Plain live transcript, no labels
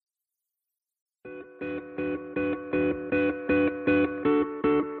Welcome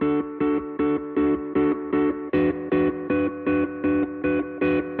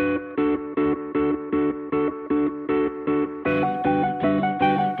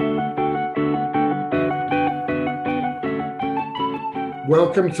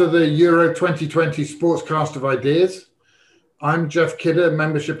to the Euro 2020 Sportscast of Ideas. I'm Jeff Kidder,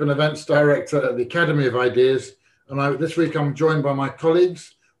 Membership and Events Director at the Academy of Ideas. And this week I'm joined by my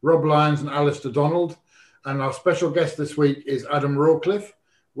colleagues, Rob Lyons and Alistair Donald. And our special guest this week is Adam Rawcliffe.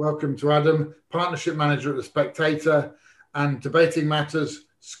 Welcome to Adam, Partnership Manager at The Spectator and Debating Matters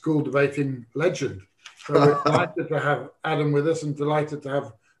school debating legend. So we're delighted to have Adam with us and delighted to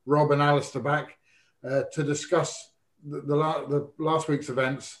have Rob and Alistair back to discuss the last week's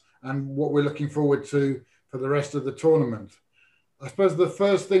events and what we're looking forward to for the rest of the tournament. I suppose the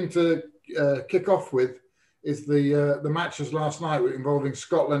first thing to kick off with is the matches last night involving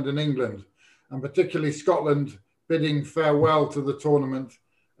Scotland and England, and particularly Scotland bidding farewell to the tournament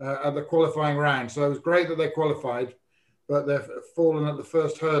at the qualifying round. So it was great that they qualified, but they've fallen at the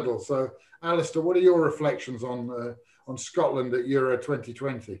first hurdle. So Alistair, what are your reflections on Scotland at Euro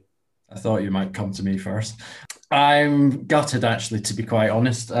 2020? I thought you might come to me first. I'm gutted, actually, to be quite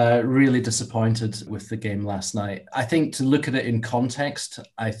honest. Really disappointed with the game last night. I think to look at it in context,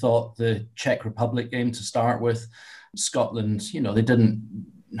 I thought the Czech Republic game to start with, Scotland, they didn't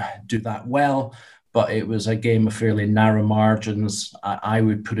do that well, but it was a game of fairly narrow margins. I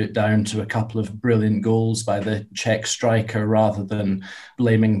would put it down to a couple of brilliant goals by the Czech striker rather than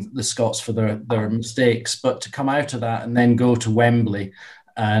blaming the Scots for their mistakes. But to come out of that and then go to Wembley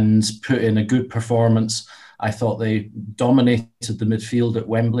and put in a good performance, I thought they dominated the midfield at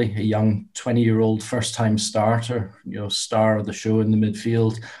Wembley, a young 20-year-old first-time starter, star of the show in the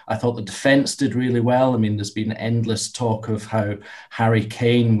midfield. I thought the defence did really well. I mean, there's been endless talk of how Harry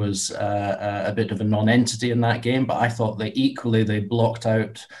Kane was a bit of a non-entity in that game, but I thought they blocked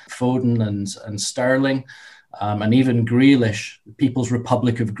out Foden and Sterling. And even Grealish, the People's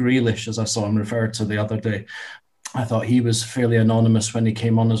Republic of Grealish, as I saw him referred to the other day, I thought he was fairly anonymous when he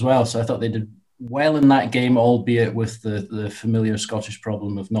came on as well. So I thought they did well in that game, albeit with the familiar Scottish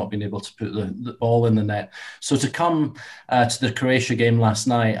problem of not being able to put the ball in the net. So to come to the Croatia game last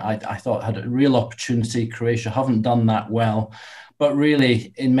night, I thought had a real opportunity. Croatia haven't done that well, but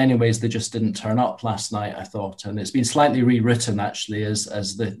really, in many ways, they just didn't turn up last night, I thought. And it's been slightly rewritten, actually, as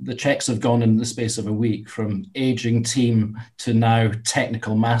the Czechs have gone in the space of a week from aging team to now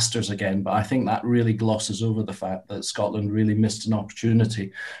technical masters again. But I think that really glosses over the fact that Scotland really missed an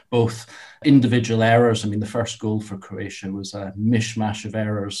opportunity, both individual errors. I mean, the first goal for Croatia was a mishmash of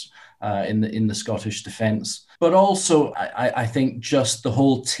errors in the Scottish defence. But also, I think just the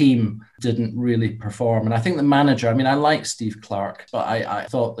whole team didn't really perform. And I think the manager, I like Steve Clarke, but I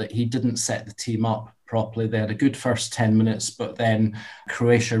thought that he didn't set the team up properly. They had a good first 10 minutes, but then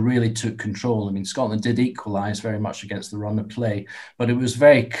Croatia really took control. I mean, Scotland did equalise very much against the run of play, but it was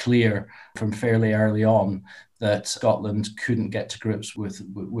very clear from fairly early on that Scotland couldn't get to grips with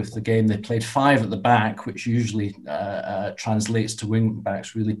the game. They played five at the back, which usually translates to wing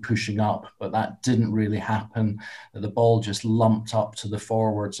backs really pushing up, but that didn't really happen. The ball just lumped up to the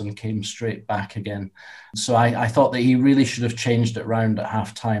forwards and came straight back again. So I thought that he really should have changed it round at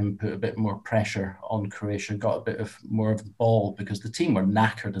half-time, put a bit more pressure on Croatia, got a bit more of the ball, because the team were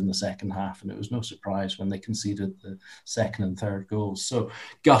knackered in the second half, and it was no surprise when they conceded the second and third goals. So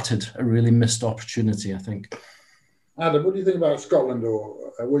gutted, a really missed opportunity, I think. Adam, what do you think about Scotland,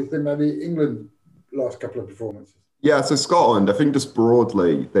 or what do you think maybe England last couple of performances? Yeah, so Scotland, I think just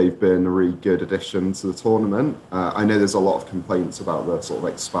broadly, they've been a really good addition to the tournament. I know there's a lot of complaints about the sort of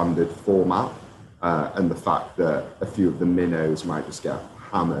expanded format and the fact that a few of the minnows might just get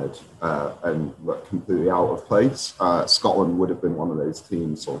hammered and look completely out of place. Scotland would have been one of those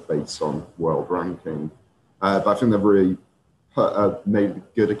teams sort of based on world ranking. But I think they've really made a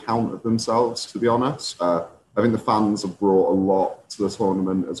good account of themselves, to be honest. I think the fans have brought a lot to the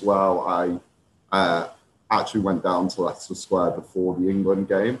tournament as well. I actually went down to Leicester Square before the England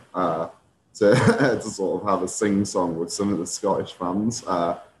game to sort of have a sing-song with some of the Scottish fans,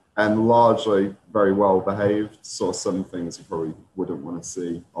 and largely very well behaved. Saw some things you probably wouldn't want to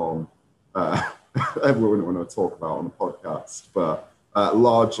see on, wouldn't want to talk about on the podcast, but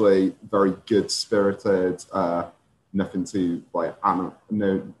largely very good-spirited, nothing too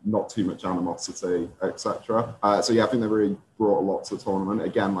not too much animosity, etc. So yeah, I think they really brought a lot to the tournament.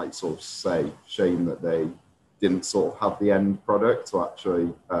 Again, like sort of say, shame that they didn't sort of have the end product to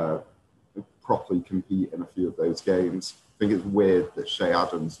actually properly compete in a few of those games. I think it's weird that Shea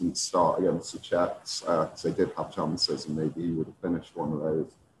Adams didn't start against the Czechs, because they did have chances and maybe he would have finished one of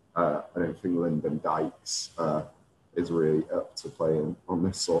those. I don't think Lyndon Dykes is really up to playing on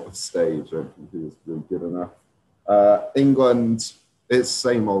this sort of stage. I don't think he was really good enough. England, it's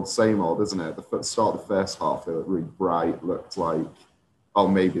same old, isn't it? The start of the first half, they looked really bright, looked like, oh,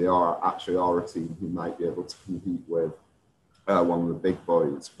 maybe they are a team who might be able to compete with one of the big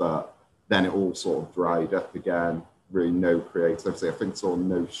boys. But then it all sort of dried up again, really no creativity. I think saw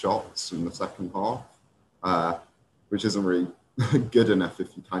no shots in the second half, which isn't really good enough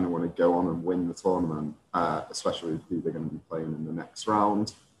if you kind of want to go on and win the tournament, especially with who they're going to be playing in the next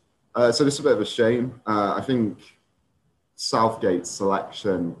round. So it's a bit of a shame. I think Southgate's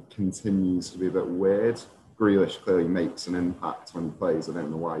selection continues to be a bit weird. Grealish clearly makes an impact when he plays. I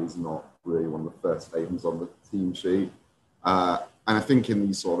don't know why he's not really one of the first names on the team sheet. And I think in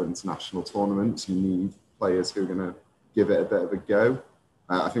these sort of international tournaments, you need players who are going to give it a bit of a go.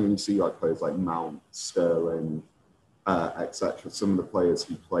 I think when you see like players like Mount, Sterling, etc., some of the players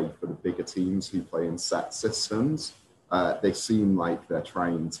who play for the bigger teams, who play in set systems, they seem like they're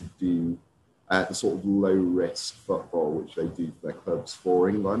trying to do the sort of low-risk football which they do for their clubs for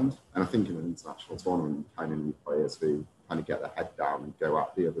England. And I think in an international tournament, you kind of need players who kind of get their head down and go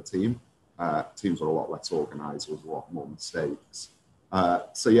at the other team. Teams are a lot less organised, with a lot more mistakes.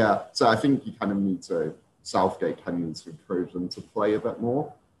 So I think you kind of need to, Southgate kind of needs to encourage them to play a bit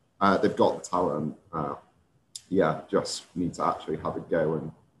more. They've got the talent. Just need to actually have a go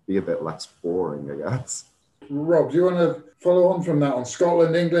and be a bit less boring, I guess. Rob, do you want to follow on from that on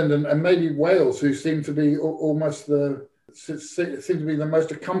Scotland, England, and maybe Wales, who seem to be almost the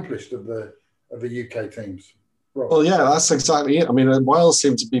most accomplished of the UK teams? Rob? Well, yeah, that's exactly it. I mean, Wales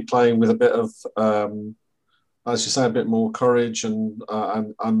seem to be playing with a bit of, as you say, a bit more courage and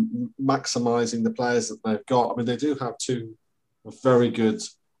maximising the players that they've got. I mean, they do have two very good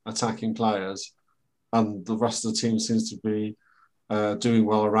attacking players, and the rest of the team seems to be doing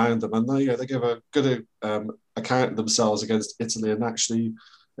well around them. And they give a good account of themselves against Italy. And actually,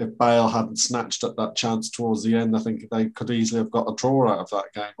 if Bale hadn't snatched at that chance towards the end, I think they could easily have got a draw out of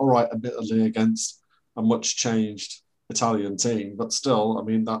that game. All right, admittedly against a much changed Italian team, but still, I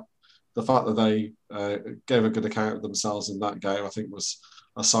mean, that the fact that they gave a good account of themselves in that game, I think, was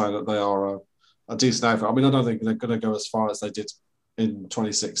a sign that they are a decent outfit. I mean, I don't think they're going to go as far as they did in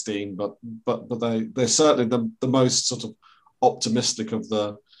 2016, but they're certainly the most sort of optimistic of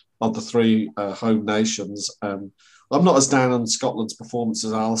the three home nations. I'm not as down on Scotland's performance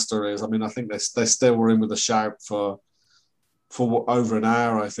as Alistair is. I mean, I think they still were in with a shout for over an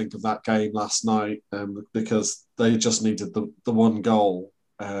hour, I think, of that game last night, because they just needed the one goal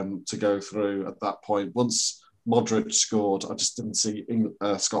to go through at that point. Once Modric scored, I just didn't see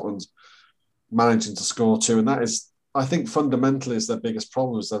Scotland managing to score two, and that is, I think, fundamentally is their biggest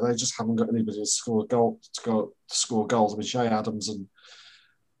problem, is that they just haven't got anybody to score goals. I mean, Shea Adams and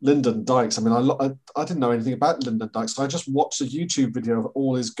Lyndon Dykes. I mean, I didn't know anything about Lyndon Dykes, so I just watched a YouTube video of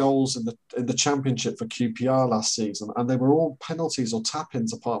all his goals in the Championship for QPR last season, and they were all penalties or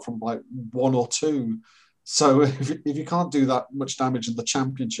tap-ins, apart from like one or two. So if you can't do that much damage in the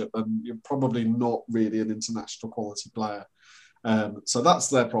Championship, then you're probably not really an international quality player. So that's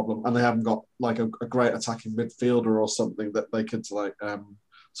their problem, and they haven't got like a great attacking midfielder or something that they could like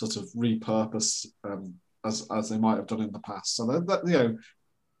sort of repurpose as they might have done in the past. So that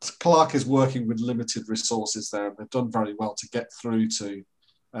Clark is working with limited resources there, and they've done very well to get through to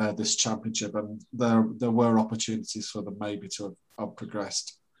this Championship, and there were opportunities for them maybe to have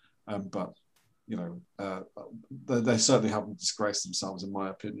progressed, but they certainly haven't disgraced themselves, in my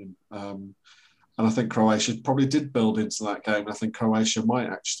opinion. And I think Croatia probably did build into that game. I think Croatia might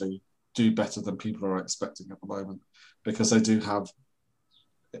actually do better than people are expecting at the moment, because they do have,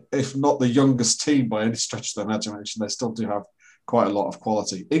 if not the youngest team by any stretch of the imagination, they still do have quite a lot of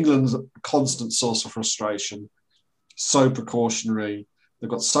quality. England's a constant source of frustration, so precautionary. They've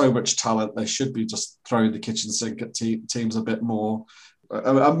got so much talent. They should be just throwing the kitchen sink at teams a bit more.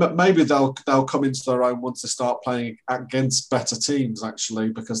 Maybe they'll come into their own once they start playing against better teams, actually,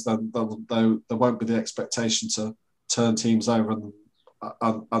 because then there won't be the expectation to turn teams over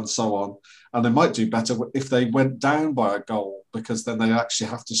and so on. And they might do better if they went down by a goal, because then they actually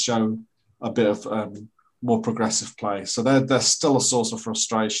have to show a bit of more progressive play. So they're still a source of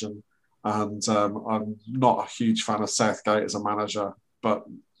frustration. And I'm not a huge fan of Southgate as a manager, but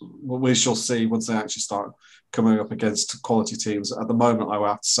we shall see once they actually start coming up against quality teams. At the moment, I would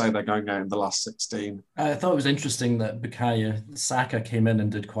have to say they're going out in the last 16. I thought it was interesting that Bukayo Saka came in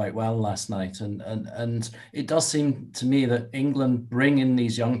and did quite well last night. And it does seem to me that England bring in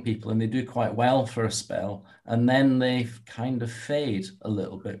these young people and they do quite well for a spell. And then they kind of fade a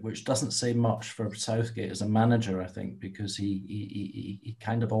little bit, which doesn't say much for Southgate as a manager, I think, because he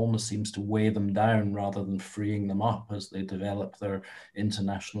kind of almost seems to weigh them down rather than freeing them up as they develop their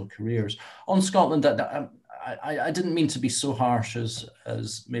international careers. On Scotland, I didn't mean to be so harsh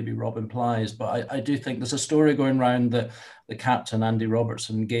as maybe Rob implies, but I do think there's a story going around that the captain, Andy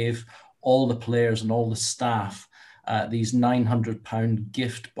Robertson, gave all the players and all the staff these £900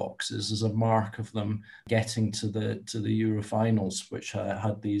 gift boxes as a mark of them getting to the Euro finals, which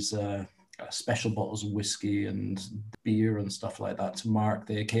had these special bottles of whiskey and beer and stuff like that to mark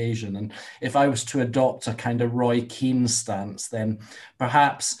the occasion. And if I was to adopt a kind of Roy Keane stance, then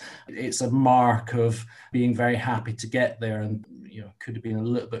perhaps it's a mark of being very happy to get there, and could have been a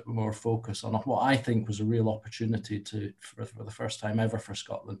little bit more focus on what I think was a real opportunity for the first time ever for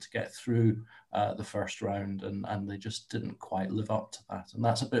Scotland to get through the first round, and they just didn't quite live up to that. And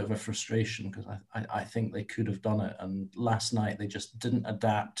that's a bit of a frustration because I think they could have done it, and last night they just didn't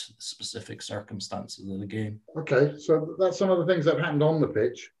adapt to the specific circumstances of the game. Okay, so that's some of the things that happened on the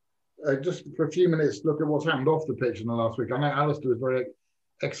pitch. Just for a few minutes, look at what's happened off the pitch in the last week. I know Alistair was very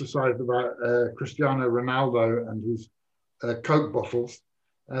exercised about Cristiano Ronaldo and his Coke bottles,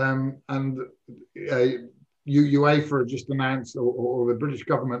 and UEFA just announced, or the British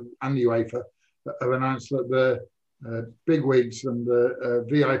government and the UEFA have announced that the bigwigs and the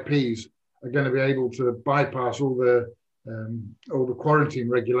VIPs are going to be able to bypass all the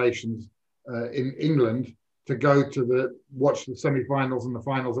quarantine regulations in England to go to watch the semi-finals and the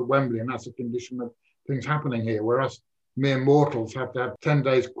finals at Wembley, and that's a condition of things happening here, whereas mere mortals have to have 10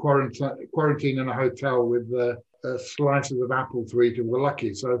 days quarantine in a hotel with slices of apple to eat if we're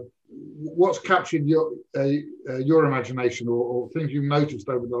lucky. So what's captured your imagination or things you've noticed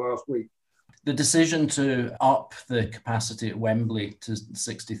over the last week? The decision to up the capacity at Wembley to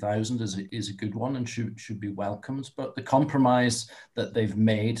 60,000 is a good one and should be welcomed. But the compromise that they've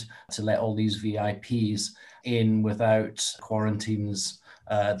made to let all these VIPs in without quarantines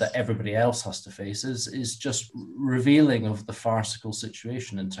that everybody else has to face is just revealing of the farcical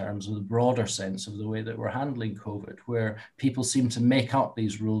situation in terms of the broader sense of the way that we're handling COVID, where people seem to make up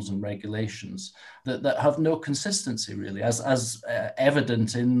these rules and regulations that have no consistency, really, as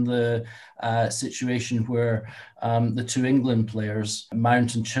evident in the situation where the two England players,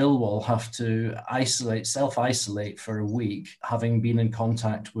 Mount and Chilwell, have to self-isolate for a week, having been in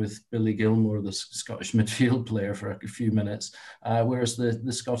contact with Billy Gilmour, the Scottish midfield player, for a few minutes, whereas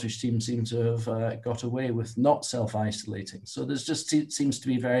the Scottish team seem to have got away with not self-isolating. So there's just seems to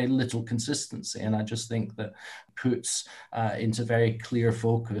be very little consistency, and I just think that puts into very clear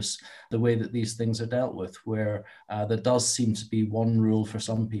focus the way that these things are dealt with, where there does seem to be one rule for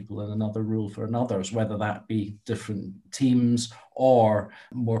some people and another rule for others, whether that be different teams or,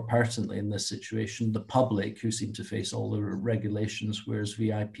 more pertinently in this situation, the public, who seem to face all the regulations, whereas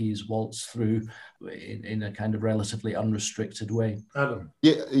VIPs waltz through in a kind of relatively unrestricted way. Adam?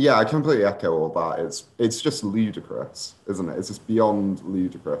 Yeah, I completely echo all that. It's just ludicrous, isn't it? It's just beyond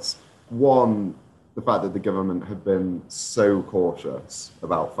ludicrous. One, the fact that the government have been so cautious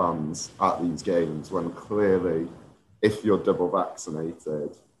about fans at these games, when clearly, if you're double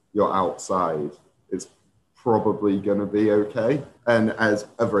vaccinated, you're outside, it's probably going to be okay. And as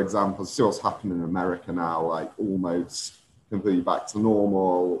other examples, see what's happening in America now, like almost completely back to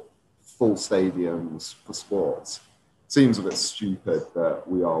normal, full stadiums for sports. Seems a bit stupid that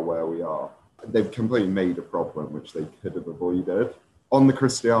we are where we are. They've completely made a problem which they could have avoided. On the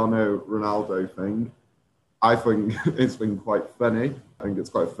Cristiano Ronaldo thing, I think it's been quite funny. I think it's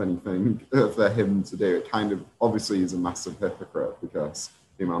quite a funny thing for him to do. It kind of obviously is a massive hypocrite because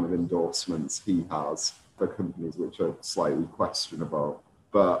the amount of endorsements he has for companies which are slightly questionable.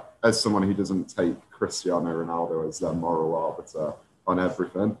 But as someone who doesn't take Cristiano Ronaldo as their moral arbiter on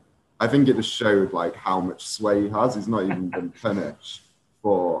everything, I think it just showed like how much sway he has. He's not even been punished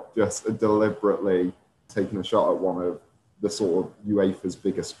for just deliberately taking a shot at one of the sort of UEFA's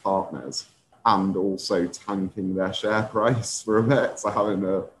biggest partners and also tanking their share price for a bit. So having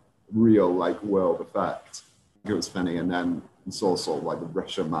a real like world effect. It was funny. And then you saw sort of like the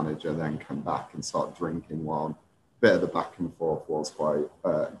Russian manager then come back and start drinking one. Bit of the back and forth was quite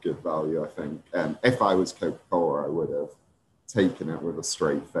good value, I think. And if I was Coca-Cola, I would have taken it with a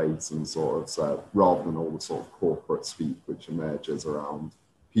straight face and sort of said, rather than all the sort of corporate speak which emerges around,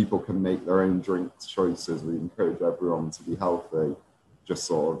 people can make their own drink choices. We encourage everyone to be healthy. Just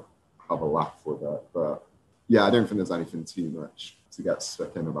sort of have a laugh with it. But yeah, I don't think there's anything too much to get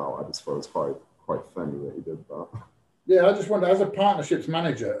stuck in about. I just thought it was quite funny that he did that. Yeah, I just wonder, as a partnerships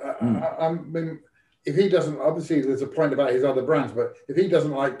manager, I mean, if he doesn't, obviously there's a point about his other brands, but if he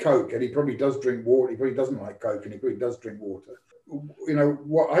doesn't like Coke and he probably does drink water, he probably doesn't like Coke and he probably does drink water. You know,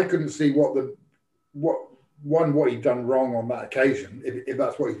 what I couldn't see what he'd done wrong on that occasion, if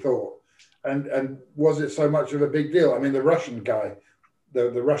that's what he thought. And was it so much of a big deal? I mean, the Russian guy,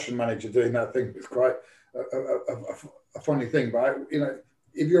 the Russian manager doing that thing was quite a funny thing. But, you know,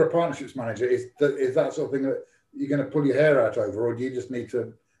 if you're a partnerships manager, is that sort of thing that you're going to pull your hair out over, or do you just need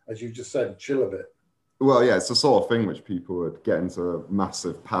to, as you just said, chill a bit? Well, yeah, it's the sort of thing which people would get into a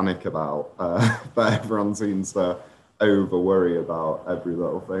massive panic about, but everyone seems to over-worry about every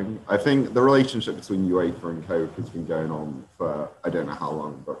little thing. I think the relationship between UEFA and Coke has been going on for, I don't know how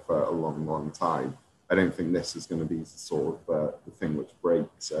long, but for a long, long time. I don't think this is going to be sort of the thing which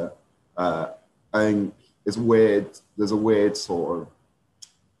breaks it. I think it's weird. There's a weird sort of,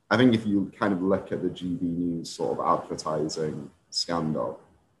 I think if you kind of look at the GB News sort of advertising scandal,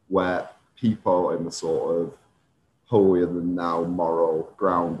 where people in the sort of holier than now moral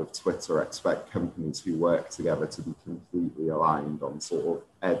ground of Twitter expect companies who work together to be completely aligned on sort of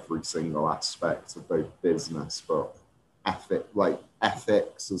every single aspect of both business, but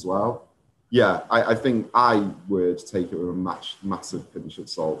ethics as well. Yeah, I think I would take it with a massive pinch of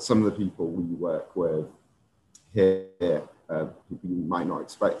salt. Some of the people we work with here, people you might not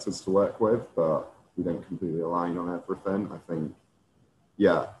expect us to work with, but we don't completely align on everything. I think,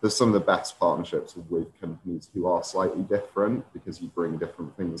 yeah, there's some of the best partnerships with companies who are slightly different because you bring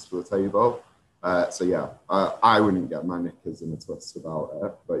different things to the table. So yeah, I wouldn't get my knickers in a twist about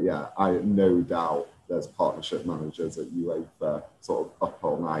it. But yeah, I no doubt there's partnership managers at UEFA sort of up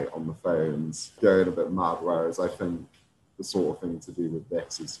all night on the phones, going a bit mad, whereas I think the sort of thing to do with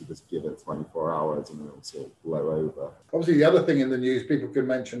this is to just give it 24 hours and then it'll sort of blow over. Obviously, the other thing in the news people could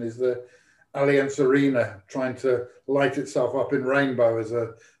mention is the Allianz Arena trying to light itself up in rainbow as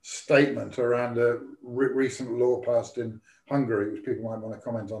a statement around a recent law passed in Hungary, which people might want to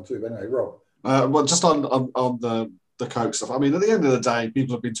comment on too. But anyway, Rob. Well, just on the Coke stuff. I mean, at the end of the day,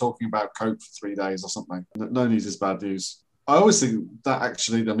 people have been talking about Coke for 3 days or something. No news is bad news. I always think that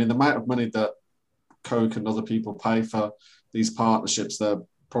actually, I mean, the amount of money that Coke and other people pay for these partnerships, they're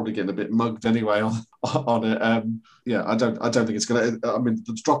probably getting a bit mugged anyway on it. Yeah, I don't think it's going to. I mean,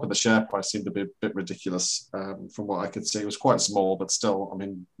 the drop in the share price seemed to be a bit ridiculous from what I could see. It was quite small, but still, I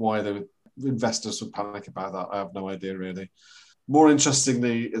mean, why the investors would panic about that, I have no idea really. More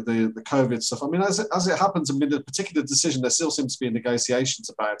interestingly, the COVID stuff. I mean, as it happens, I mean, the particular decision, there still seems to be negotiations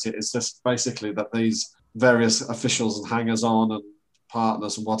about it. It's just basically that these various officials and hangers-on and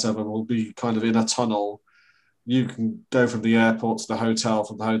partners and whatever will be kind of in a tunnel. You can go from the airport to the hotel,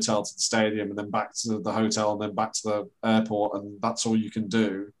 from the hotel to the stadium, and then back to the hotel, and then back to the airport, and that's all you can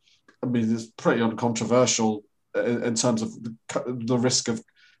do. I mean, it's pretty uncontroversial in terms of the risk of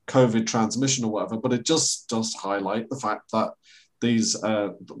COVID transmission or whatever, but it just does highlight the fact that these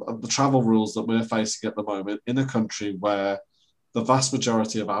the travel rules that we're facing at the moment in a country where the vast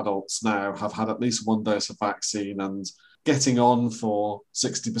majority of adults now have had at least one dose of vaccine, and getting on for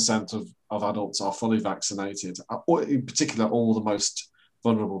 60% of adults are fully vaccinated, or in particular all the most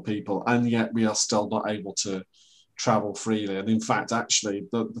vulnerable people, and yet we are still not able to travel freely. And in fact, actually,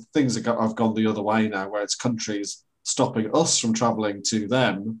 the things have gone the other way now, where it's countries stopping us from travelling to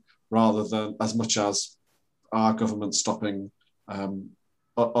them rather than as much as our government stopping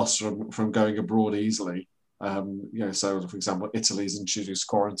us from going abroad easily. So for example, Italy's introduced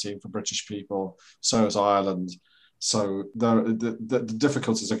quarantine for British people, so has Ireland. So the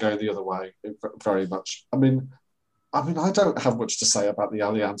difficulties are going the other way very much. I mean, I don't have much to say about the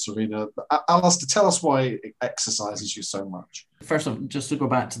Allianz Arena. Alistair, tell us why it exercises you so much. First of all, just to go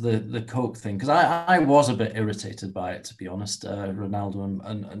back to the Coke thing, because I was a bit irritated by it, to be honest, Ronaldo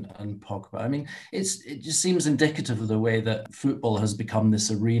and Pogba. I mean, it just seems indicative of the way that football has become this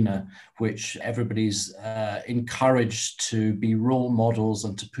arena which everybody's encouraged to be role models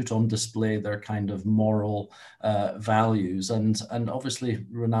and to put on display their kind of moral values. And obviously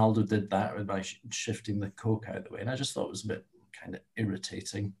Ronaldo did that by shifting the Coke out of the way. And I just thought it was a bit kind of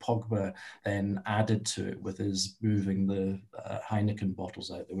irritating. Pogba then added to it with his moving the Heineken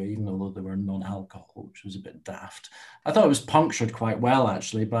bottles out the way, even though they were non-alcohol, which was a bit daft. I thought it was punctured quite well,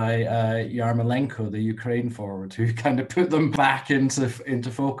 actually, by Yarmolenko, the Ukraine forward, who kind of put them back into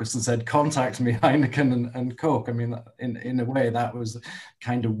focus and said, contact me, Heineken and Coke. I mean, in a way, that was the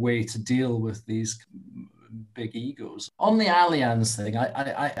kind of way to deal with these big egos. On the Allianz thing,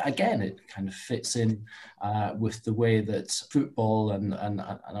 I again, it kind of fits in with the way that football and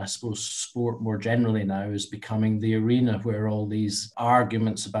I suppose sport more generally now is becoming the arena where all these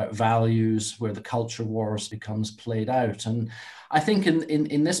arguments about values, where the culture wars becomes played out. And I think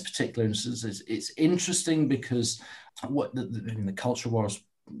in this particular instance, it's interesting because the culture wars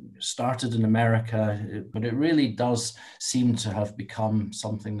started in America, but it really does seem to have become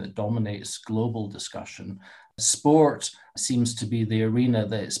something that dominates global discussion. Sport seems to be the arena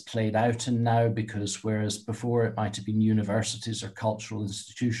that it's played out in now, because whereas before it might have been universities or cultural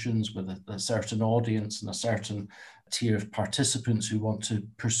institutions with a certain audience and a certain tier of participants who want to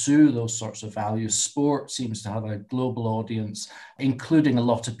pursue those sorts of values, sport seems to have a global audience, including a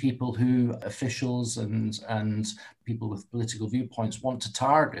lot of people who officials and people with political viewpoints want to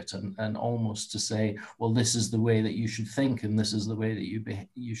target and almost to say, well, this is the way that you should think and this is the way that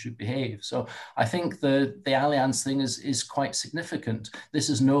you should behave. So I think the Allianz thing is quite significant. This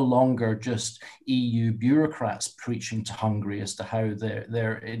is no longer just EU bureaucrats preaching to Hungary as to how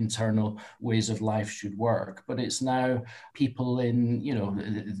their internal ways of life should work, but it's now people in,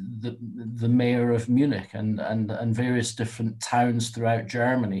 the mayor of Munich and various different towns throughout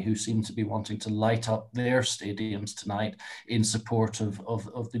Germany who seem to be wanting to light up their stadiums tonight in support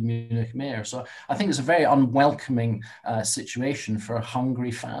of the Munich mayor. So I think it's a very unwelcoming situation for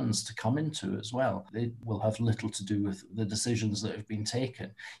Hungary fans to come into as well. It will have little to do with the decisions that have been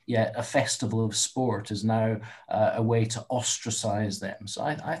taken, yet a festival of sport is now a way to ostracize them. So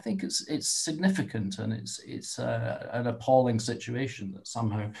I think it's significant, and it's an appalling situation that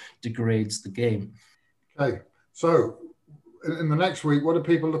somehow degrades the game. Okay, so in the next week, what are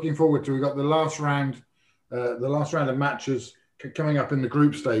people looking forward to? We've got the last round of matches coming up in the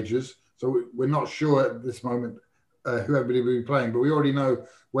group stages. So we're not sure at this moment who everybody will be playing, but we already know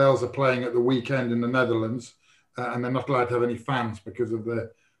Wales are playing at the weekend in the Netherlands, and they're not allowed to have any fans because of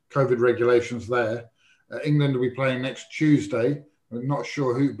the COVID regulations there. England will be playing next Tuesday. We're not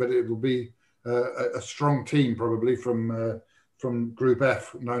sure who, but it will be a strong team probably from Group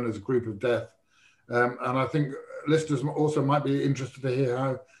F, known as Group of Death. And I think listeners also might be interested to hear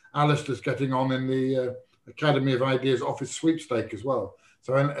how Alistair's getting on in the Academy of Ideas office sweepstake as well.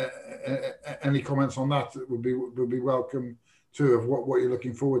 So any comments on that would be welcome too, of what you're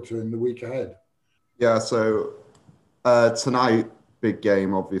looking forward to in the week ahead. Yeah, so tonight, big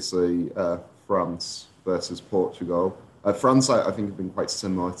game, obviously, France versus Portugal. France, I think, have been quite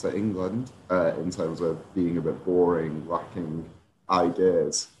similar to England in terms of being a bit boring, lacking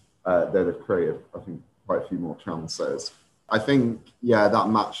ideas. They've created, I think, quite a few more chances. I think, that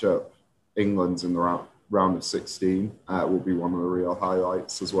matchup, England's in the round of 16, will be one of the real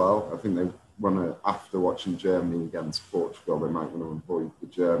highlights as well. I think they want to, after watching Germany against Portugal, they might want to avoid the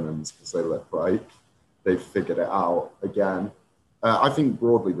Germans because they look like they've figured it out again. I think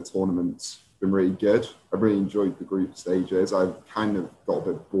broadly the tournament's been really good. I've really enjoyed the group stages. I've kind of got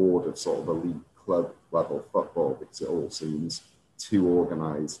a bit bored of sort of elite club level football because it all seems too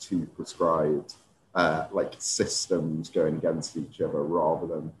organised, too prescribed, like systems going against each other rather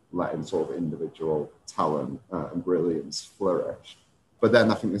than letting sort of individual talent and brilliance flourish. But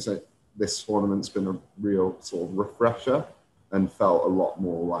then I think this tournament's been a real sort of refresher and felt a lot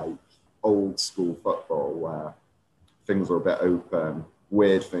more like old school football where things are a bit open,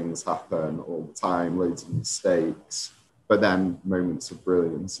 weird things happen all the time, loads of mistakes, but then moments of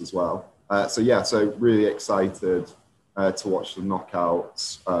brilliance as well. So really excited to watch the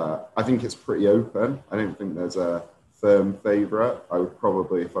knockouts. I think it's pretty open. I don't think there's a firm favourite. I would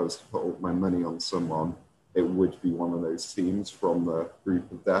probably, if I was to put all my money on someone, it would be one of those teams from the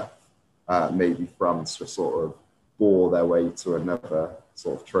Group of Death. Maybe France to sort of bore their way to another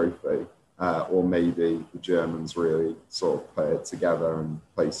sort of trophy. Or maybe the Germans really sort of play it together and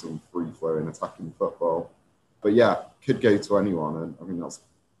play some free-flowing attacking football. But could go to anyone, and I think that's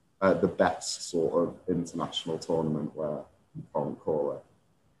the best sort of international tournament where you can't call it.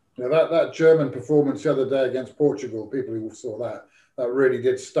 Now that German performance the other day against Portugal, people who saw that really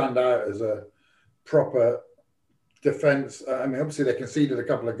did stand out as a proper defence. I mean, obviously they conceded a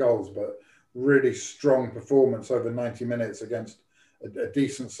couple of goals, but really strong performance over 90 minutes against a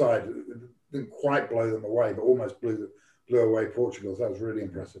decent side. It didn't quite blow them away, but almost blew away Portugal. So that was really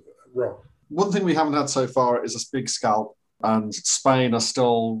impressive. Rob? One thing we haven't had so far is a big scalp, and Spain are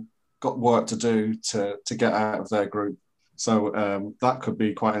still got work to do to get out of their group. So that could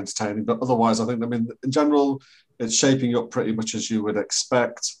be quite entertaining. But otherwise, I think, in general, it's shaping up pretty much as you would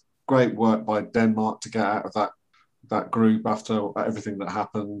expect. Great work by Denmark to get out of that group after everything that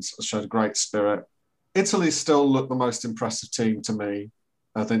happened. It showed great spirit. Italy still look the most impressive team to me.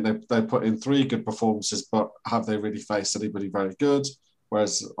 I think they put in 3 good performances, but have they really faced anybody very good?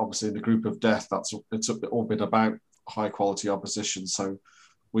 Whereas obviously in the group of death, it's all been about high quality opposition. So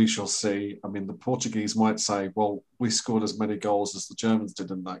we shall see. I mean, the Portuguese might say, well, we scored as many goals as the Germans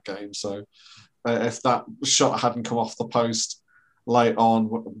did in that game. So if that shot hadn't come off the post late on,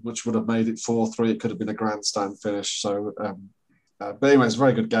 which would have made it 4-3, it could have been a grandstand finish. So, but anyway, it's a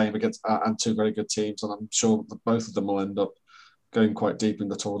very good game against and 2 very good teams, and I'm sure that both of them will end up going quite deep in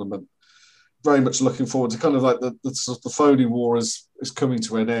the tournament. Very much looking forward to kind of like the phony war is coming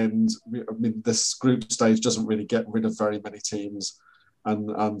to an end. I mean, this group stage doesn't really get rid of very many teams, and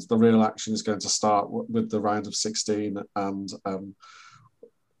the real action is going to start with the round of 16. And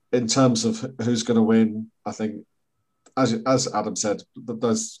in terms of who's going to win, I think, as Adam said,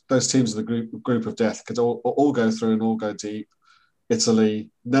 those teams in the group of death could all go through and all go deep. Italy,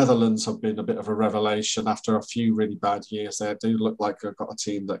 Netherlands have been a bit of a revelation after a few really bad years. They do look like they've got a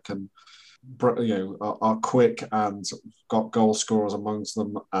team that can, are quick and got goal scorers amongst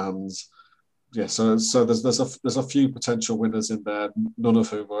them. And yeah, so there's a few potential winners in there, none of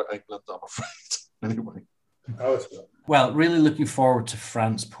whom are England, I'm afraid. Anyway. Well, really looking forward to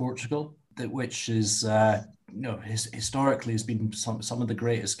France-Portugal, which is historically has been some of the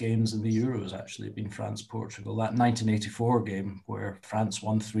greatest games in the Euros. Actually, been France-Portugal. That 1984 game where France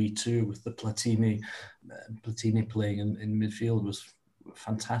won 3-2 with the Platini playing in midfield was a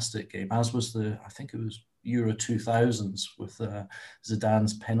fantastic game. As was I think it was Euro 2000s with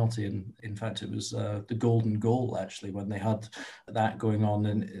Zidane's penalty, and in fact it was the golden goal actually when they had that going on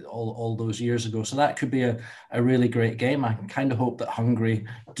in all those years ago. So that could be a really great game. I kind of hope that Hungary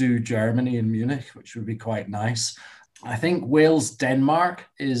do Germany in Munich, which would be quite nice. I think Wales-Denmark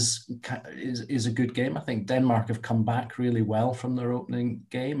is a good game. I think Denmark have come back really well from their opening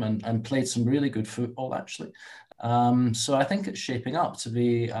game and played some really good football actually. So I think it's shaping up to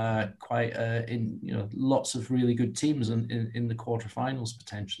be quite lots of really good teams in the quarterfinals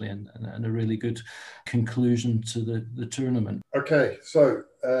potentially, and a really good conclusion to the tournament. Okay, so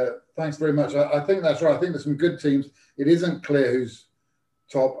thanks very much. I think that's right. I think there's some good teams. It isn't clear who's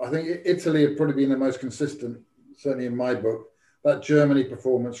top. I think Italy have probably been the most consistent, certainly in my book. That Germany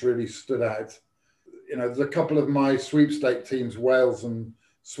performance really stood out. There's a couple of my sweepstake teams, Wales and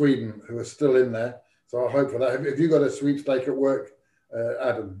Sweden, who are still in there. So I hope for that. Have you got a sweepstake at work,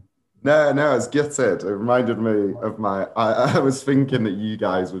 Adam? No, I was gutted. It reminded me of I was thinking that you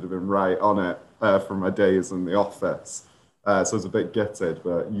guys would have been right on it from my days in the office. So I was a bit gutted,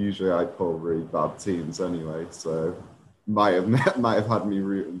 but usually I pull really bad teams anyway. So might have had me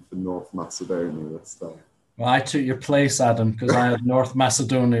rooting for North Macedonia this time. Well, I took your place, Adam, because I had North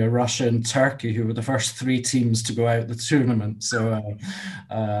Macedonia, Russia, and Turkey, who were the first 3 teams to go out the tournament. So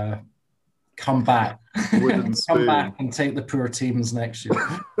come back. Come back and take the poor teams next year.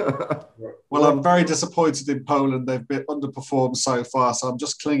 Well, I'm very disappointed in Poland. They've been underperformed so far, so I'm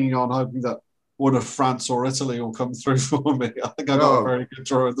just clinging on, hoping that one of France or Italy will come through for me. I think I got a very good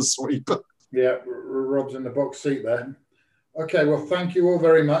draw of the sweep. Yeah, Rob's in the box seat there. Okay, well, thank you all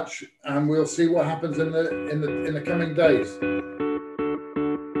very much, and we'll see what happens in the coming days.